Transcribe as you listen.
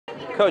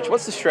Coach,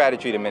 what's the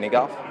strategy to mini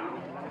golf?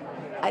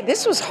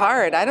 This was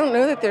hard. I don't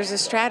know that there's a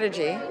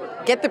strategy.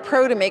 Get the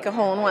pro to make a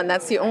hole-in-one.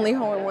 That's the only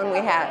hole-in-one we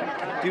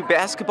had. Do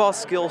basketball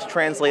skills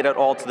translate at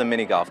all to the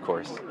mini golf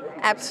course?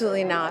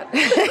 Absolutely not.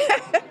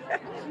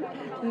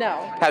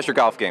 No. How's your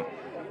golf game?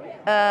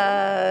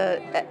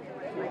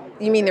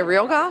 You mean the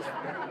real golf?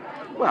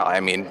 Well,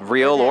 I mean,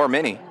 real or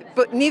mini.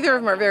 But neither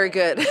of them are very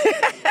good.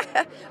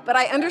 But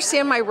I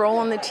understand my role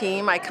on the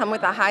team. I come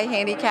with a high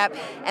handicap,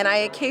 and I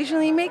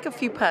occasionally make a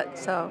few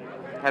putts. So,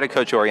 How did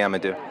Coach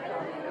Oriyama do?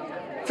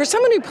 for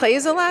someone who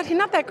plays a lot, he's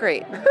not that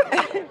great.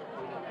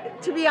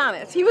 To be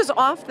honest, he was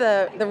off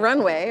the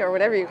runway, or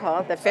whatever you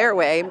call it, the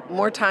fairway,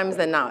 more times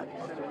than not.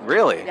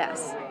 Really?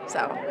 Yes. So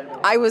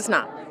I was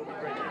not.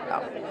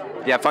 Oh.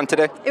 You have fun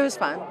today? It was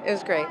fun. It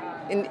was great.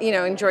 And,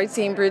 enjoyed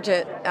seeing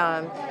Bridget.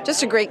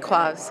 Just a great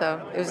club,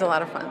 so it was a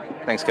lot of fun.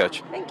 Thanks,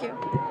 Coach. Thank you.